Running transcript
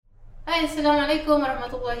Hi, Assalamualaikum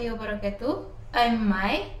warahmatullahi wabarakatuh. I'm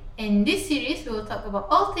Mai. In this series, we will talk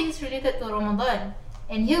about all things related to Ramadan.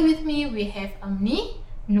 And here with me, we have Amni,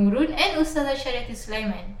 Nurun and Ustazah Syariati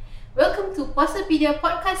Sulaiman. Welcome to Puasapedia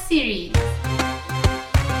Podcast Series.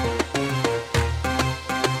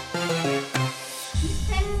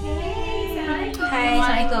 Hi,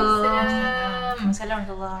 Assalamualaikum.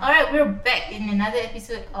 Assalamualaikum. Alright, we're back in another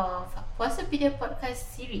episode of Puasapedia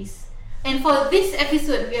Podcast Series. And for this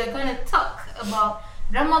episode, we are going to talk about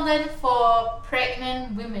Ramadan for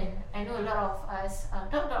pregnant women. I know a lot of us,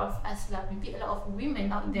 not a lot of us lah, maybe a lot of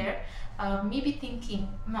women out there maybe thinking,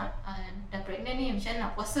 Mak, dah pregnant ni macam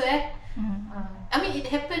nak puasa I mean, it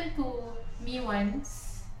happened to me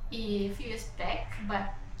once a few years back,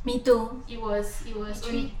 but Me too. it was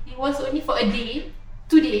only for a day,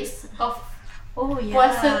 2 days of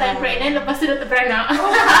puasa time pregnant, lepas tu dah terberanak.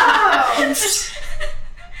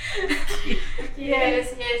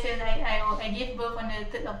 Yes. I gave birth on the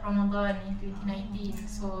 3rd of Ramadan in 2019.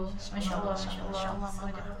 So, mashallah. So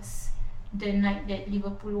that was the night that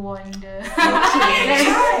Liverpool won the.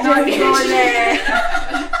 Not boleh.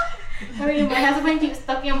 I mean, my husband keeps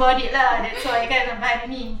talking about it lah. That's why I kan sampai hari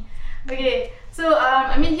ni. Okay, so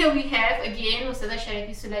I mean here we have again Ustazah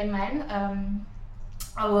Syariati Sulaiman,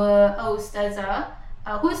 our Ustazah,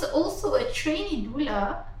 who's also a trainee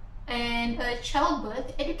doula and a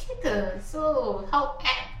childbirth educator. So how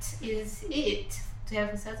apt is it to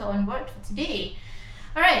have Ustazah on board for today?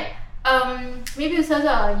 Alright, maybe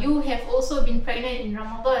Ustazah, you have also been pregnant in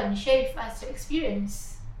Ramadan. Share with us your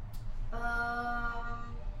experience. I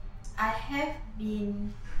have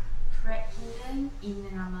been pregnant in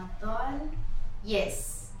Ramadan.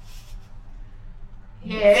 Yes.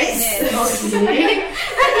 Yes. Okay.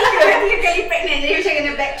 Tiga kali pregnant, jadi macam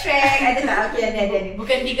kena backtrack. Ada tak? Okay, ada.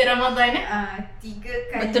 Bukan 3 Ramadan 3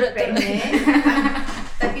 kali Berturut-turut. pregnant.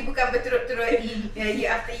 Tapi bukan berturut-turut year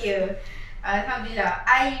after year. Alhamdulillah.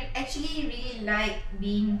 I actually really like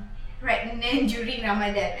being pregnant during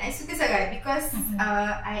Ramadan. I suka sangat because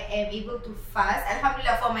I am able to fast.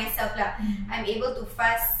 Alhamdulillah for myself lah. I'm able to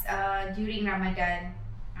fast during Ramadan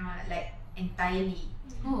like entirely.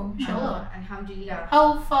 Oh, insyaAllah. Alhamdulillah.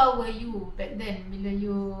 How far were you back then bila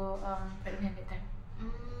you pregnant that time?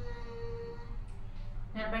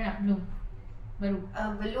 Nak beranak? Belum? Baru?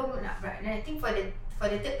 Belum nak beranak. I think for the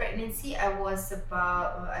third pregnancy I was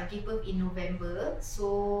about I gave birth in November.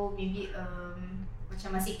 So maybe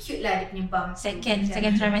macam masih cute lah dia punya bump. Second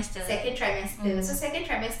trimester. Second trimester. So second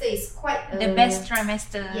trimester is quite The best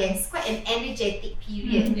trimester. Yes, quite an energetic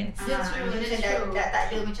period. Yes. That's true. Dah tak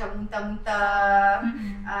ada macam muntah-muntah.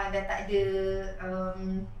 Dah tak ada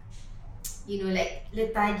like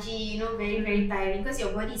lethargy, very tiring because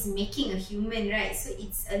your body is making a human, right? So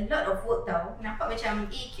it's a lot of work tau. Nampak macam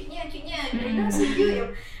cute-nya, so cute.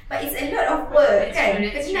 But it's a lot of work kan.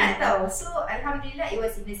 Penat tau. So alhamdulillah it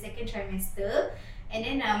was in the second trimester. And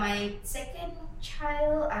then my second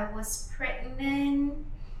child, I was pregnant.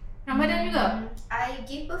 Ramadan juga? I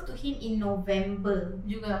gave birth to him in November.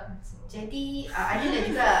 Juga. Jadi ada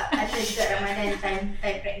juga Ramadan time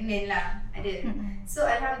pregnant lah. Ada. So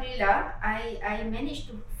alhamdulillah I managed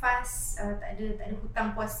to fast, tak ada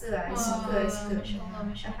hutang puasa lah. Suka. Masya-Allah.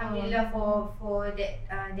 Alhamdulillah for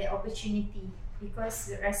that opportunity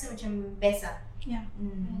because rasa macam best lah. Yeah.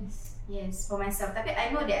 Yes, for myself. Tapi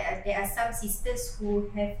I know that there are some sisters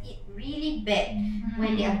who have it really bad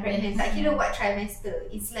when they are pregnant. Tak kira what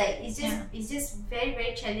trimester. It's just very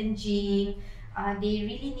very challenging. They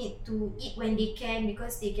really need to eat when they can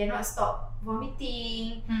because they cannot stop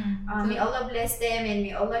vomiting. May Allah bless them and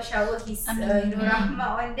may Allah shower His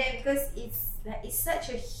rahmah on them because it's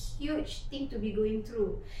such a huge thing to be going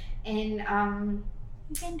through. And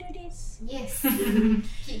You can do this. yes,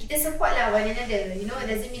 kita support lah one another. It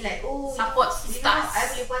doesn't mean like Support I sisters.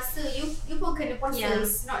 boleh puasa, you pun kena puasa. Yeah.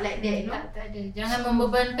 It's not like that. Tak ada. Jangan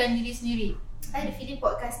membebankan diri sendiri. I ada feeling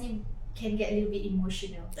podcast ni can get a little bit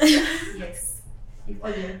emotional. Yes, with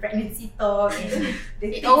all the pregnancy talk and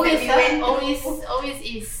the It things always that we went always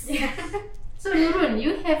is. Yeah. So Nurun,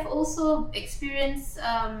 you have also experienced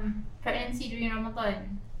pregnancy during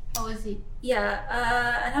Ramadan. How was it? Yeah,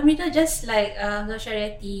 alhamdulillah, just like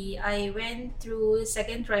Syariati, I went through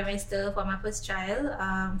second trimester for my first child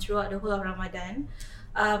throughout the whole of Ramadan.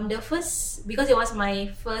 Because it was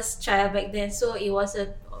my first child back then, so it was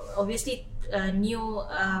obviously a new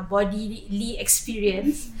bodily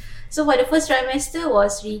experience. So for the first trimester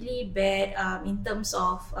was really bad in terms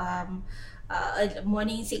of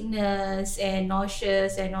morning sickness and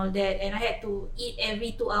nauseous and all that, and I had to eat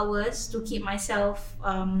every 2 hours to keep myself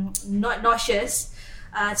not nauseous.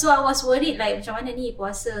 So I was worried like macam mana ni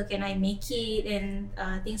puasa, can I make it and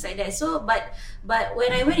things like that. So but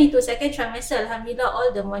when I went into second trimester, alhamdulillah all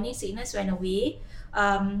the morning sickness went away.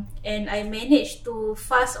 And I managed to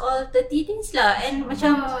fast all 30 days lah. And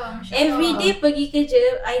macam every day pergi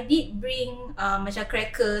kerja, I did bring macam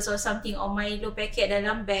crackers or something or Milo packet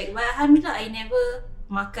dalam bag. But alhamdulillah I never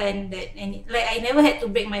makan that, and like I never had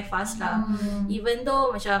to break my fast lah. Even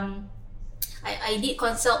though macam I did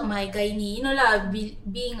consult my gynae, you know lah,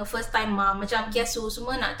 being a first time mom, macam kiasu,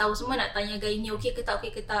 semua nak tahu, semua nak tanya gynae okay ke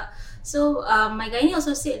tak. So my gynae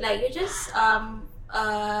also said like you just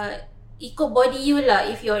ikut body you lah,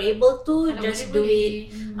 if you're able to kalau just do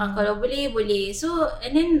it. Kalau boleh. So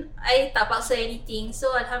and then I tak paksa anything.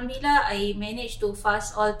 So alhamdulillah I managed to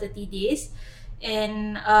fast all 30 days.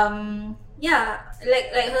 And yeah,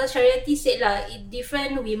 like her Syariati said lah,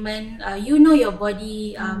 different women, you know your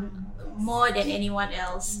body more than anyone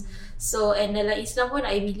else. So and dalam Islam pun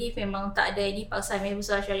I believe memang tak ada any paksaan. Maybe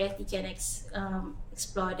Syariati can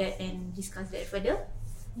explore that and discuss that further.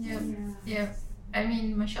 Yeah. I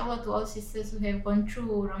mean, mashallah to all sisters who have gone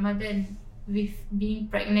through Ramadan with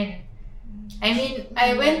being pregnant. I mean,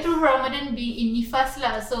 I went through Ramadan being in nifas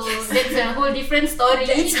lah, so that's a whole different story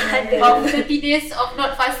of 30 days of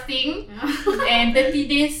not fasting and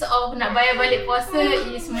 30 days of nak bayar balik puasa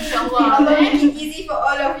is mashallah. Allah make it easy for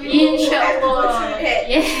all of you. InsyaAllah.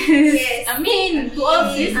 Yes. Amin. To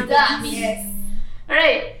all sisters. Yes.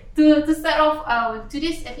 Alright. To start off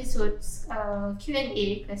today's episode's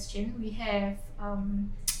Q&A question, we have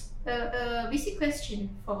a basic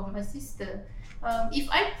question from a sister. If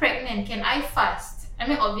I'm pregnant, can I fast? I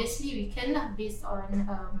mean, obviously we can lah, based on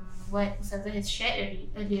what Ustazah has shared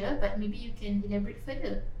earlier, but maybe you can elaborate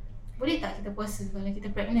further. Boleh tak kita puasa kalau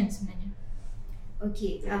kita pregnant sebenarnya?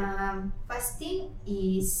 Okay, fasting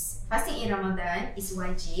in Ramadan is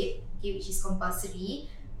wajib, okay, which is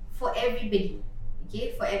compulsory for everybody.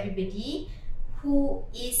 Okay, for everybody who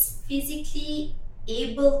is physically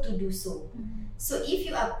able to do so. So if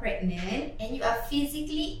you are pregnant and you are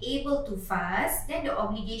physically able to fast, then the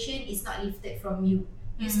obligation is not lifted from you.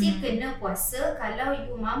 You still kena puasa kalau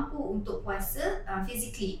you mampu untuk puasa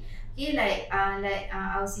physically. Okay, like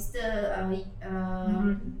our sister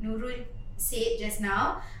Nurul said just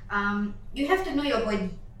now, you have to know your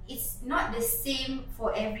body. It's not the same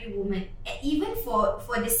for every woman. Even for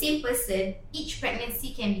the same person, each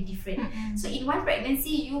pregnancy can be different. So in one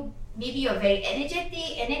pregnancy, maybe you're very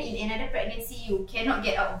energetic, and then in another pregnancy, you cannot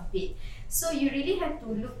get out of bed. So you really have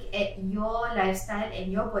to look at your lifestyle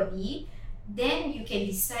and your body. Then you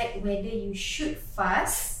can decide whether you should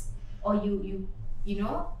fast or you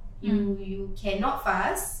cannot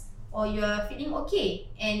fast, or you're feeling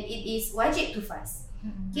okay and it is wajib to fast.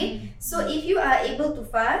 Okay, so if you are able to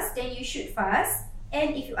fast, then you should fast,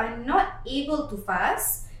 and if you are not able to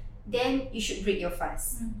fast, then you should break your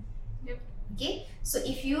fast. Okay, so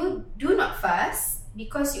if you do not fast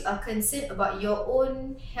because you are concerned about your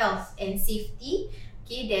own health and safety,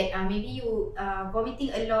 okay, that maybe you are vomiting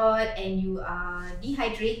a lot and you are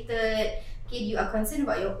dehydrated, okay, you are concerned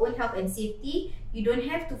about your own health and safety, you don't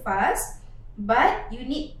have to fast, but you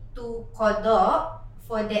need to qada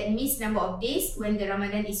for that missed number of days when the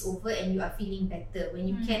Ramadan is over and you are feeling better. When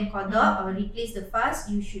you can qada or replace the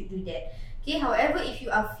fast, you should do that. Okay, however, if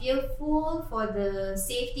you are fearful for the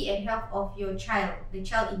safety and health of your child, the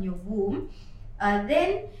child in your womb,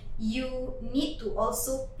 then you need to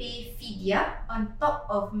also pay fidyah on top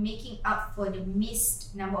of making up for the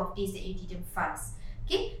missed number of days that you didn't fast.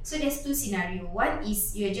 Okay, so there's two scenarios. One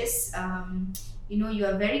is you're just, you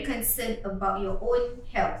are very concerned about your own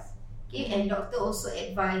health. Okay, and doctor also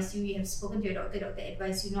advise you have spoken to your doctor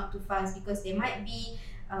advise you not to fast because there might be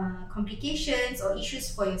complications or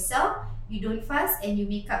issues for yourself. You don't fast and you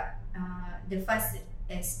make up the fast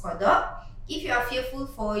as qada. If you are fearful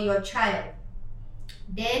for your child,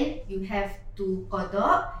 then you have to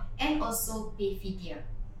qada and also pay fidyah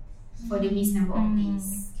for the missed number of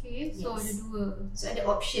days. Okay, so ada dua. So ada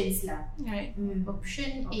options lah. Right.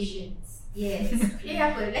 Option A. Yes.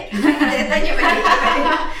 Apa? Lagi kita tanya balik.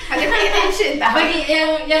 Ada pay attention tak? Bagi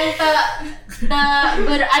yang tak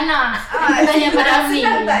beranak. Tanya pada Amin.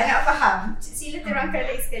 Senang tak nak faham? Sila terangkan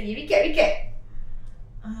lagi sekali. Recap.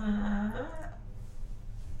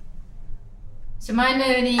 Macam mana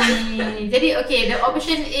ni? Jadi okay, the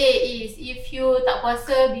option A is if you tak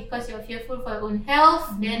puasa because you're fearful for your own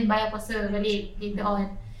health, then bayar puasa balik later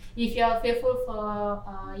on. If you are fearful for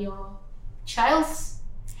your child's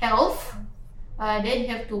health, then you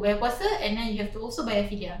have to bayar puasa and then you have to also bayar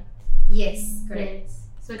fidyah. Yes, correct.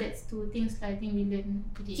 Yes. So that's two things I think we learn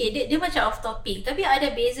today. Okay, dia macam off topic, tapi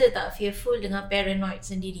ada beza tak fearful dengan paranoid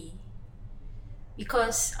sendiri?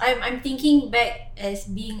 because I'm thinking back as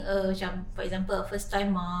being a macam, for example, a first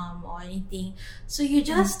time mom or anything. So you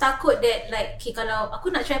just takut that like, okay, kalau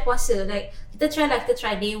aku nak try puasa, like kita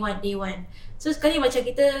try day one. So sekali macam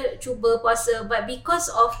kita cuba puasa, but because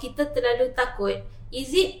of kita terlalu takut,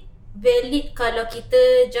 is it valid kalau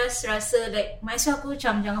kita just rasa like, might as well aku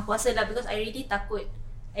macam jangan puasa lah because I really takut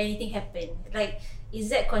anything happen? Like, is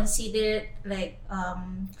that considered like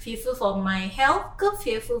fearful for my health ke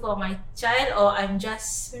fearful for my child, or I'm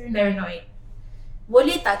just paranoid?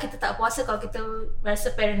 Boleh tak kita tak puasa kalau kita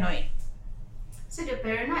rasa paranoid? So the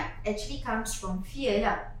paranoid actually comes from fear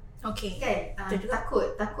lah. Okay. Kan?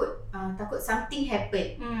 Takut something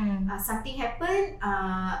happen. Something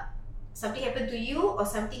happen to you or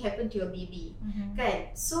something happen to your baby.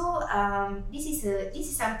 Kan? So this is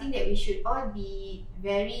something that we should all be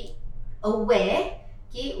very aware.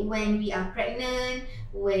 Okay, when we are pregnant,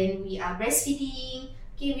 when we are breastfeeding,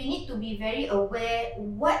 okay, we need to be very aware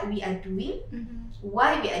what we are doing,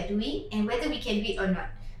 why we are doing, and whether we can do it or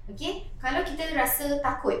not. Okay, kalau kita rasa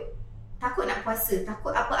takut nak puasa,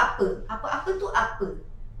 takut apa-apa tu apa?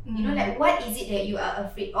 You know, like what is it that you are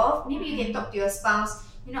afraid of? Maybe you can talk to your spouse.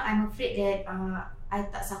 You know, I'm afraid that I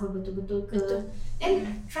tak sahur betul-betul ke.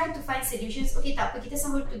 Then try to find solutions. Okay, tak apa, kita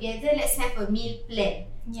sahur together. Let's have a meal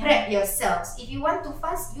plan. Prep yourselves. If you want to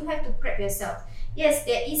fast, you have to prep yourself. Yes,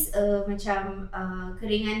 there is a macam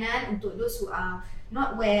keringanan untuk those who are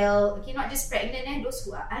not well. Okay, not just pregnant, those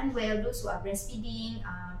who are unwell, those who are breastfeeding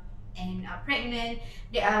and are pregnant.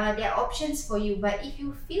 There are options for you. But if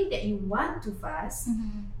you feel that you want to fast,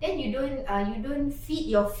 then you don't feed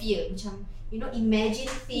your fear. Macam, you know,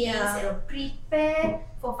 imagine things or prepare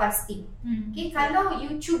for fasting. Okay, kalau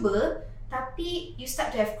you cuba tapi you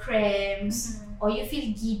start to have cramps or you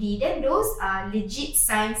feel giddy, then those are legit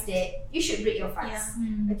signs that you should break your fast.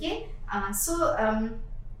 Okay, so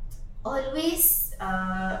always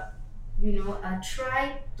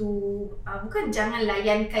try to bukan jangan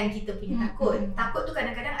layankan kita punya takut tu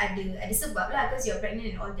kadang-kadang ada sebab lah, because you're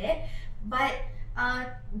pregnant and all that, but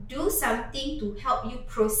do something to help you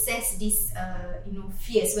process this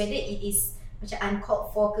fears, whether it is macam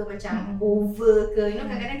uncalled for ke, macam over ke, you know,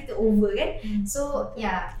 kadang-kadang kita over kan. So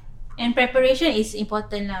yeah, and preparation is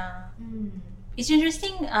important lah. It's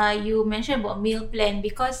interesting you mentioned about meal plan,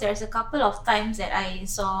 because there's a couple of times that I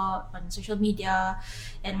saw on social media,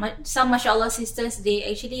 and some mashallah sisters, they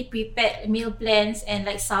actually prepared meal plans and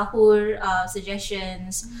like sahur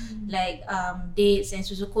suggestions, like dates and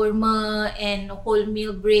susu kurma and whole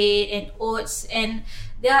meal bread and oats, and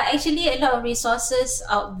there are actually a lot of resources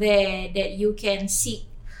out there that you can seek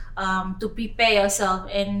to prepare yourself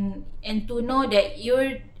and to know that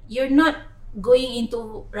you're not going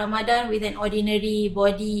into Ramadan with an ordinary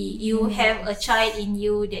body. You have a child in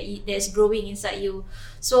you that's growing inside you.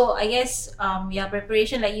 So I guess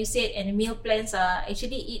preparation, like you said, and meal plans are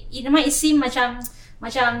actually, it might seem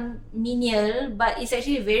macam menial, but it's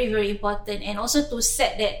actually very, very important. And also to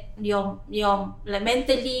set that your like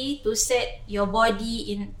mentally, to set your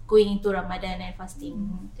body in going into Ramadan and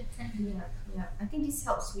fasting. Yeah, I think this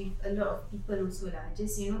helps with a lot of people also lah.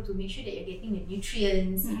 Just, you know, to make sure that you're getting the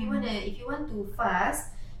nutrients. If you want to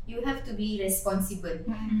fast, you have to be responsible.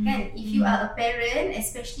 Kan? If you are a parent,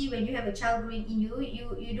 especially when you have a child growing in you,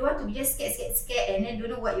 you don't want to be just scared and then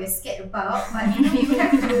don't know what you're scared about. But you know,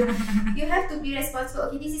 you have to be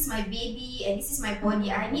responsible. Okay, this is my baby and this is my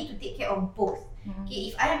body. I need to take care of both.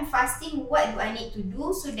 Okay, if I am fasting, what do I need to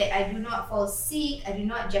do so that I do not fall sick, I do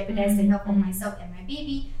not jeopardize the health of myself and my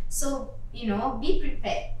baby? So, you know, be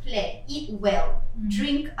prepared, plan, eat well,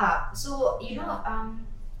 drink up. So, you know,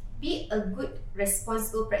 be a good,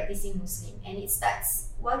 responsible, practicing Muslim. And it starts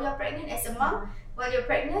while you're pregnant as a mom. While you're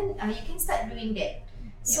pregnant, you can start doing that.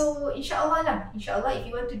 So, inshallah, if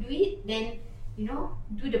you want to do it, then, you know,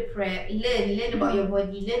 do the prep, learn about your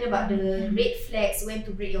body, learn about the red flags, when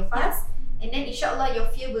to break your fast. And then inshallah your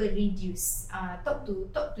fear will reduce. Talk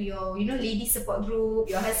to your, you know, lady support group,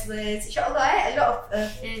 your husbands. Inshallah a lot of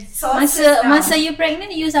sources. Masa you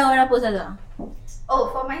pregnant, you sahur apa saja? Oh,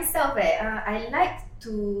 for myself, I like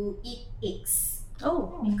to eat eggs.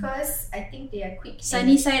 Oh, because I think they are quick.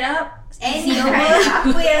 Sunny side up. Any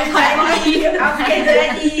apa yang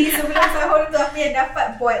jadi sebelum sahur tu, apa yang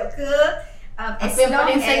dapat boil ke? Apa yang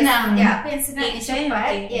paling senang? Apa yang senang and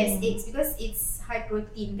cepat? Yes, eggs, because it's high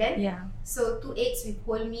protein kan. So 2 eggs with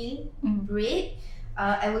wholemeal bread.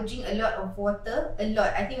 I will drink a lot of water.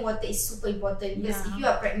 I think water is super important, because if you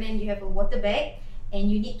are pregnant, you have a water bag and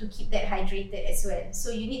you need to keep that hydrated as well.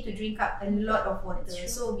 So you need to drink up a lot of water.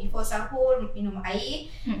 So before sahur minum air,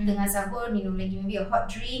 tengah sahur minum lagi maybe a hot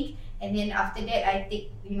drink, and then after that I take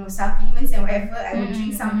supplements and whatever. I will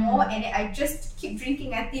drink some more, and then I just keep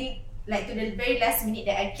drinking until like to the very last minute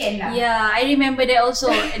that I can lah. Yeah, I remember that also.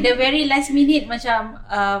 The very last minute macam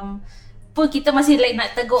pun kita masih like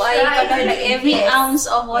nak teguk air kalau like every ounce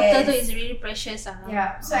of water tu is really precious lah.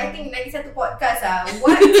 Yeah. So I think lagi satu podcast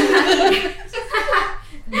what to eat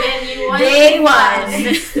Then you want Day one.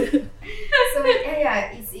 So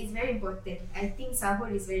it's very important. I think sahur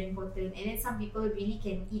is very important, and then some people really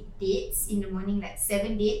can eat dates in the morning, like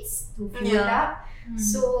 7 dates to fuel up.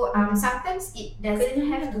 So sometimes it doesn't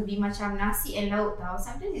have to be macam nasi and lauk tau.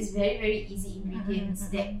 Sometimes it's very very easy ingredients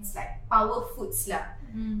that's like power foods lah.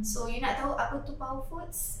 So you nak tahu apa tu power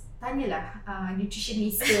foods? Tanyalah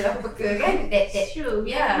nutritionist ke apa ke kan. That's true.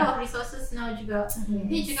 We have a lot of resources now juga.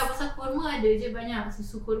 Ni cakap pasal kurma, ada je banyak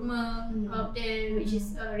susu kurma out there which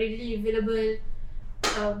is readily available.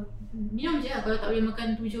 Minum je lah kalau tak boleh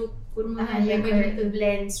makan 7 kurma yang kita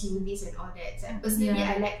blend smoothies and all that. So, personally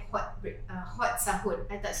I like hot sahur.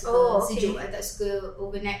 I tak suka sejuk. I tak suka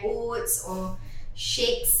overnight oats or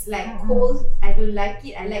shakes like cold. I don't like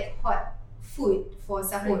it. I like hot food for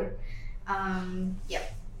sahur.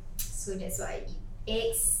 Yep. So that's what I eat.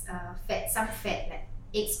 Eggs, some fat like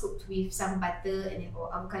eggs cooked with some butter and then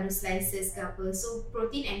avocado slices ke apa. So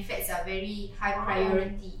protein and fats are very high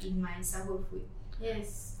priority in my sahur food.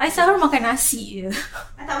 Yes. I sahur makan nasi je.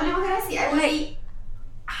 I tak boleh makan nasi. I will be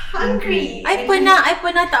hungry. I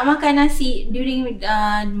pernah tak makan nasi during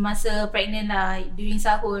masa pregnant lah, during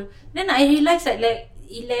sahur. Then I realised that like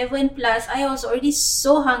 11 plus I was already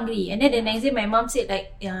so hungry, and then the next day my mom said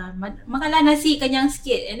like makanlah nasi, kenyang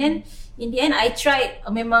sikit. And then in the end I tried,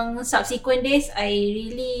 memang subsequent days I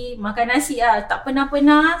really makan nasi lah. Tak pernah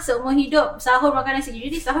seumur hidup sahur makan nasi.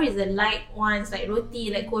 Usually sahur is the light ones like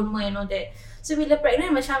roti, like kurma and all that. So bila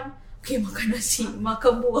pregnant macam okay, makan nasi,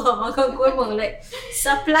 makan buah, makan kurma, like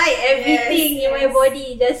supply everything in my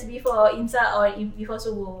body just before imsak or before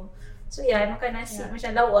subuh. So I makan nasi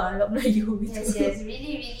macam lauk Melayu gitu. Yes,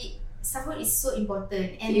 really sahur is so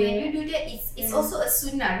important, and when you do that it's also a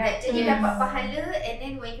sunnah, right? Jadi dapat pahala, and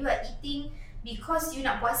then when you are eating because you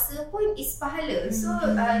nak puasa pun is pahala. So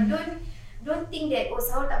don't think that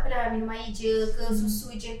sahur tak apalah, minum air je ke,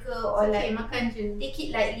 susu je ke, or like makan je. Take it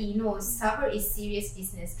lightly. No, sahur is serious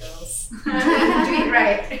business, girls. Do it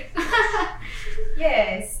right.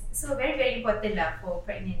 Yes. So very very important lah for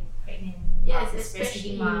pregnant Yes, moms,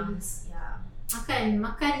 especially breastfeeding moms. Yeah.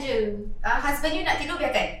 Makan je. Husband you nak tidur,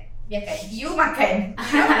 biarkan. You makan.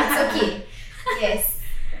 It's okay. Yes.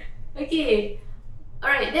 Okay.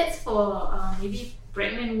 Alright, that's for maybe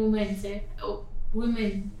pregnant women.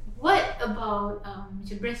 Women. What about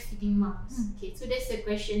macam breastfeeding moms? Okay, so that's the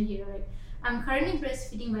question here, right? I'm currently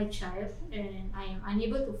breastfeeding my child and I am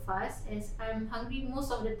unable to fast as I'm hungry most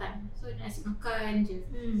of the time. So nasi makan je.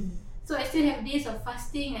 So I still have days of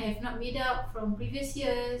fasting I have not made up from previous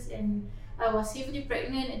years, and I was heavily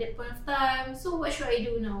pregnant at that point of time. So what should I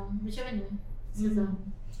do now? Macam mana?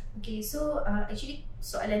 Okay, so actually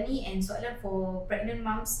soalan ni and soalan for pregnant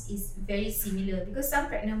moms is very similar, because some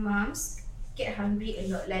pregnant moms get hungry a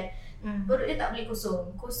lot, like perut dia tak boleh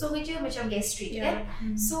kosong je macam gastric kan.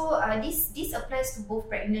 So this applies to both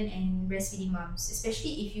pregnant and breastfeeding moms,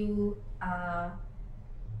 especially if you are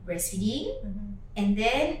breastfeeding and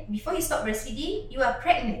then before you stop breastfeeding you are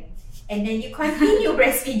pregnant and then you continue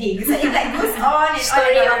breastfeeding. So it like goes on and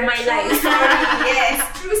story on. Of my life. Yes,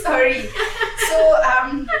 true story. So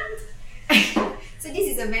so this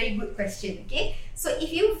is a very good question. Okay, so if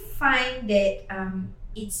you find that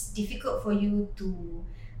it's difficult for you to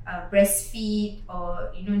breastfeed or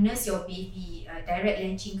nurse your baby, direct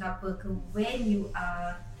latching ke apa ke, when you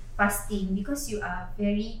are fasting because you are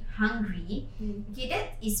very hungry, okay,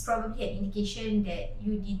 that is probably an indication that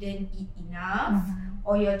you didn't eat enough,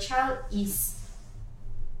 or your child is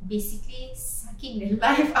basically sucking the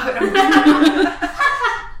life out of you.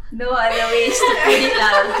 No other ways to put it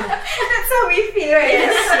lah. That's how we feel,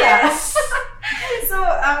 right? Yes. So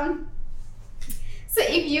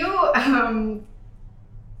if you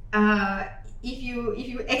if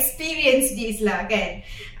you experience this lah kan,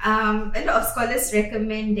 a lot of scholars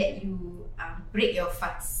recommend that you break your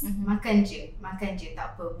fast. Makan je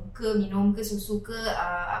tak apa, buka minum ke susu ke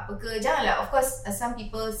apa ke, janganlah. Of course some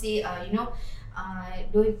people say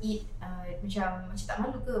don't eat, macam tak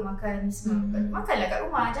malu ke makan ni semua. Makanlah kat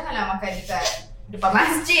rumah, janganlah makan dekat depan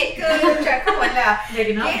masjid ke, macam come on lah.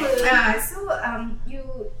 So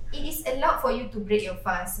it is allowed for you to break your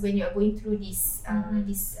fast when you are going through this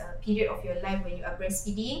period of your life when you are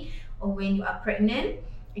breastfeeding or when you are pregnant.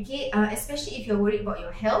 Okay, especially if you're worried about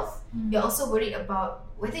your health, you're also worried about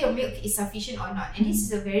whether your milk is sufficient or not, and this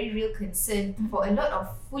is a very real concern for a lot of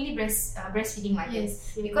fully breastfeeding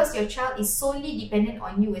mothers, because your child is solely dependent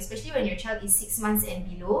on you, especially when your child is 6 months and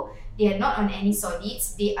below. They are not on any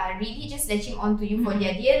solids. They are really just latching on to you for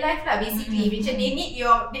their dear life lah. Basically, macam they need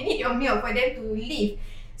your milk for them to live.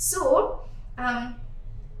 So,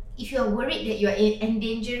 if you are worried that you are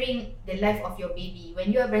endangering the life of your baby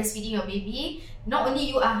when you are breastfeeding your baby, not only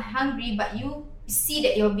you are hungry, but you see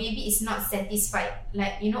that your baby is not satisfied.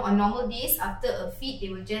 Like, you know, on normal days after a feed, they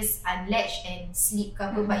will just unlatch and sleep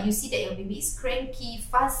cover, but you see that your baby is cranky,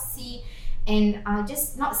 fussy, and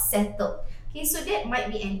just not settled. Okay, so that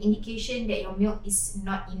might be an indication that your milk is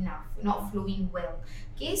not enough, not flowing well.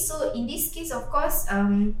 Okay, so in this case, of course,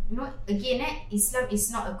 again, Islam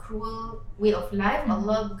is not a cruel way of life.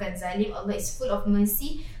 Allah bukan zalim. Allah is full of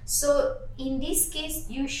mercy. So in this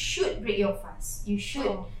case, you should break your fast. You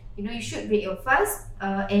should, you should break your fast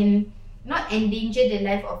and not endanger the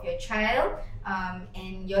life of your child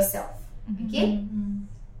and yourself. Okay.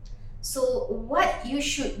 So what you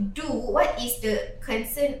should do, what is the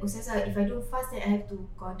concern? Ustazah, if I don't fast, then I have to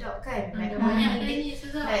qada kan?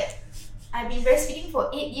 Like, I've been breastfeeding for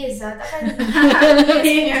 8 years takkan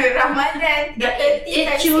Ramadan 30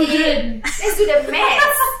 times children. Let's do the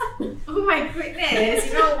maths. Oh my goodness.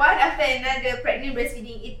 You know, one after another pregnant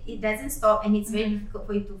breastfeeding, it doesn't stop, and it's very difficult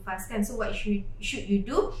for you to fast kan. So what should you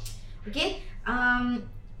do? Okay,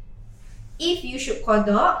 if you should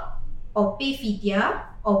qada or pay fidyah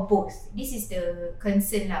or both, this is the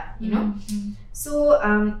concern lah, you know. So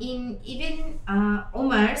in Ibn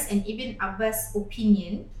Umar's and Ibn Abbas'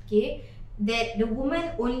 opinion, okay, that the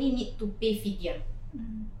woman only need to pay fidyah.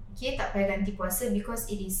 Okay, tak payah ganti puasa because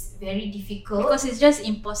it is very difficult. Because it's just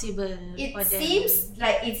impossible. It for them. seems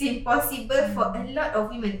like it's impossible for a lot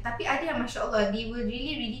of women. Tapi ada yang Masya Allah, they will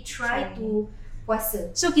really try to puasa.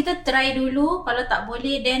 So kita try dulu, kalau tak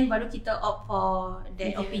boleh then baru kita opt for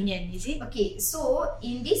that opinion, is it? Okay, so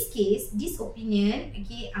in this case, this opinion,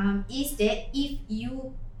 okay, is that if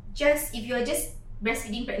you are just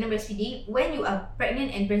pregnant breastfeeding, when you are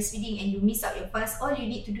pregnant and breastfeeding and you miss out your fast, all you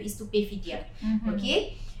need to do is to pay fidyah.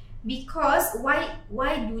 Okay, because why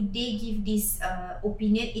do they give this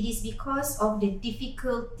opinion? It is because of the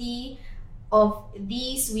difficulty of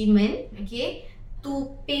these women, okay,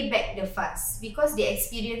 to pay back the fast, because they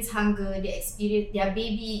experience hunger, their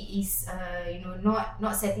baby is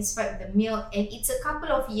not satisfied with the milk, and it's a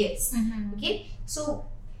couple of years. Okay, so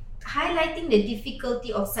highlighting the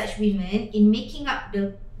difficulty of such women in making up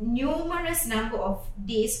the numerous number of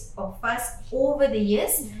days of fast over the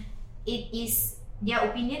years, it is their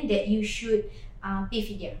opinion that you should pay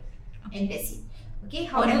fidyah, and that's it. Okay,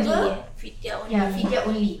 however, fidyah only. Yeah, fidyah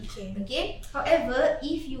only. Okay. However,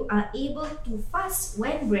 if you are able to fast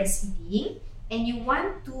when breastfeeding and you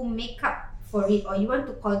want to make up for it, or you want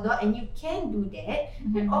to qada, and you can do that,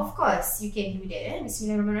 then of course you can do that.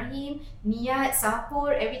 Bismillahirrahmanirrahim, niyat,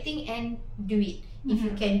 sahur, everything, and do it. If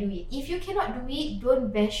you can do it. If you cannot do it, don't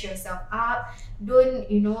bash yourself up. Don't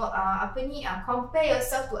compare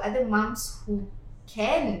yourself to other moms who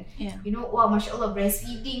can. Wah, Masya Allah,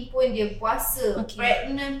 breastfeeding pun dia puasa,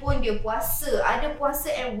 pregnant pun dia puasa, ada puasa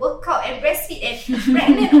and workout and breastfeed and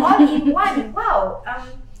pregnant all in one. Wow.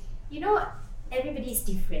 Everybody is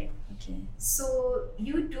different. Okay. So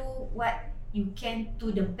you do what you can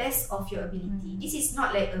to the best of your ability. This is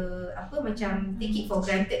not like macam take it for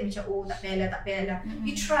granted, macam tak payahlah.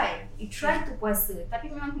 You try to puasa,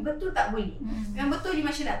 tapi memang betul tak boleh. Memang betul you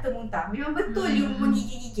macam nak termuntah. Memang betul you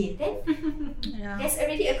menggigil-gigil. Then there's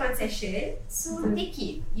already a concession, so take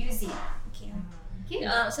it, use it. Okay.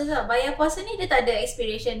 Ustazah, bayar puasa ni dia tak ada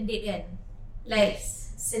expiration date kan? Like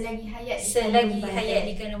selagi hayat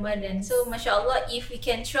di kandungan badan. So Masya Allah, if we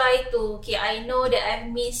can try to, okay, I know that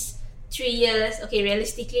I've missed 3 years. Okay,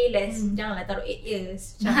 realistically, janganlah taruh 8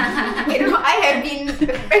 years. I have been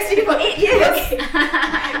breastfeeding for 8 years.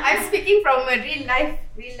 I'm speaking from a real life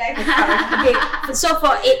account. Okay, so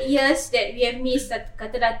for 8 years that we have missed,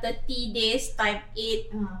 katalah 30 days time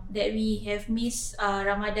 8 that we have missed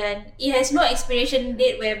Ramadan, it has no expiration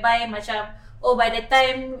date whereby macam by the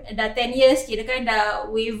time dah 10 years kira kan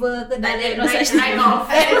dah waiver ke tak ada, no such thing.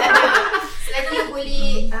 Selagi you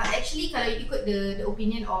boleh, actually kalau you ikut the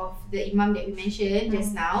opinion of the imam that we mentioned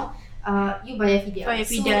just now, you bayar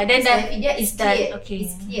fidyah. Then fidyah is done. Okay.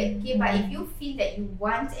 It's clear. Okay, but if you feel that you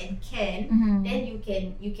want and can, then you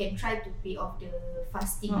can try to pay off the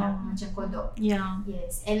fasting lah, macam qada. Yeah.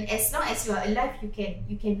 Yes, and as long as you are alive, you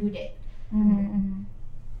can do that.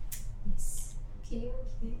 Yes. Okay.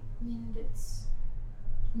 That's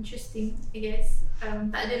interesting, I guess.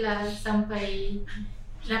 Tak adalah sampai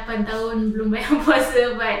 8 tahun belum bayar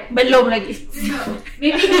puasa, but Belum lagi.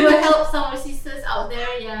 maybe it will help some of the sisters out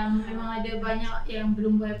there yang memang ada banyak yang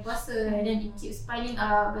belum bayar puasa, and then it keeps piling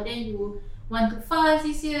up, but then you want to fast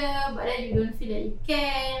this year, but then you don't feel like you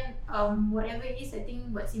can. Whatever it is, I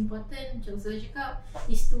think what's important, macam saya cakap,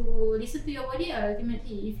 is to listen to your body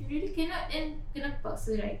ultimately. If you really cannot, then kena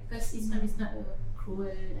paksa, right? Because it's not a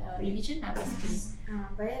cruel religion lah basically.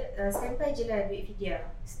 Standby je lah duit fidyah.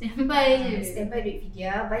 Standby je. Standby duit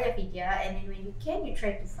fidyah, bayar fidyah, and then when you can, you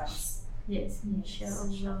try to fast. Yes,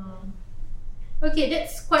 insyaAllah. Okay,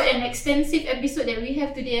 that's quite an extensive episode that we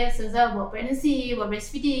have today, Saza, about pregnancy, about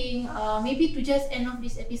breastfeeding. Maybe to just end off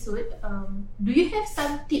this episode, do you have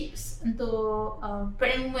some tips untuk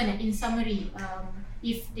pregnant women in summary,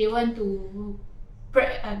 if they want to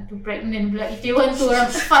pregnant pula, if they want to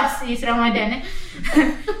fast this Ramadan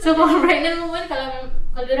so for pregnant women,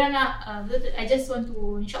 kalau diorang nak I just want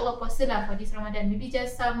to insyaAllah puasa lah for this Ramadan, maybe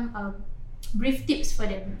just some brief tips for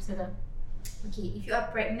them, Saza. Okay, if you are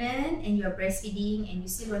pregnant and you are breastfeeding and you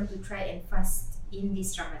still want to try and fast in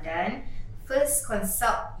this Ramadan, first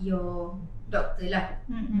consult your doctor lah.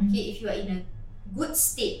 Okay, if you are in a good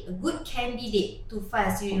state, a good candidate to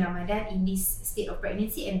fast during Ramadan in this state of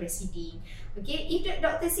pregnancy and breastfeeding. Okay, if the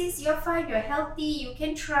doctor says you're fine, you're healthy, you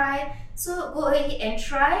can try, so go ahead and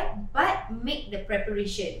try, but make the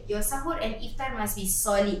preparation. Your sahur and iftar must be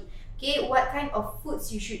solid. Okay, what kind of foods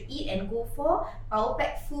you should eat and go for? Power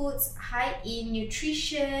pack foods, high in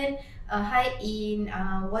nutrition, high in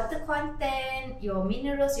water content, your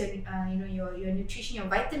minerals, your your nutrition, your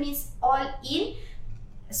vitamins, all in,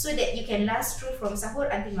 so that you can last through from sahur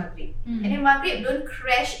until maghrib. And then maghrib, don't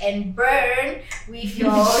crash and burn with your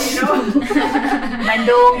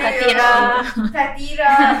Bandung, Katira.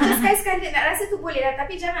 Just sekali-sekala nak rasa tu boleh lah,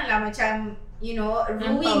 tapi janganlah macam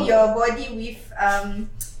ruin your body with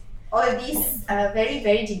all these very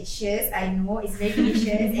very delicious. I know it's very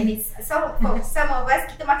delicious and it's some of us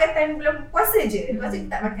kita makan time belum puasa je, lepas tu kita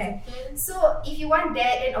tak makan. So if you want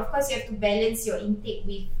that, then of course you have to balance your intake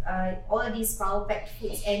with all these power packed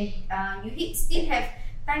foods, and you still have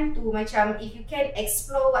time to macam, if you can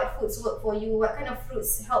explore what foods work for you, what kind of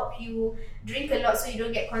fruits help you, drink a lot so you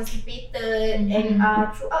don't get constipated, and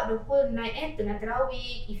throughout the whole night tengah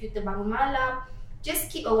tarawih, if you terbangun malam,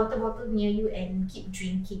 just keep a water bottle near you and keep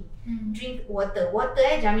drinking. Drink water.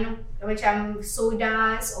 Jangan minum macam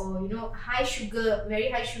sodas or high sugar,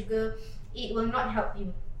 very high sugar. It will not help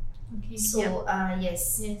you. Okay. So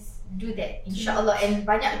yes, do that insyaAllah, and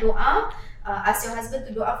banyak doa. Ask your husband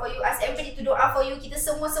to doa for you, ask everybody to doa for you. Kita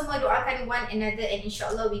semua doakan one another, and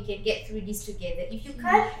insyaAllah we can get through this together. If you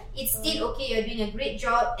can't, it's still okay, you're doing a great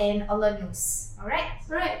job and Allah knows. Alright,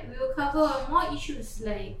 we will cover more issues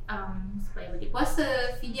like supaya boleh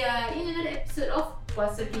puasa, fidyah in another episode of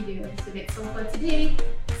Puasa Fidyah. So that's all for today.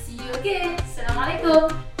 See you again.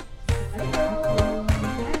 Assalamualaikum. Assalamualaikum.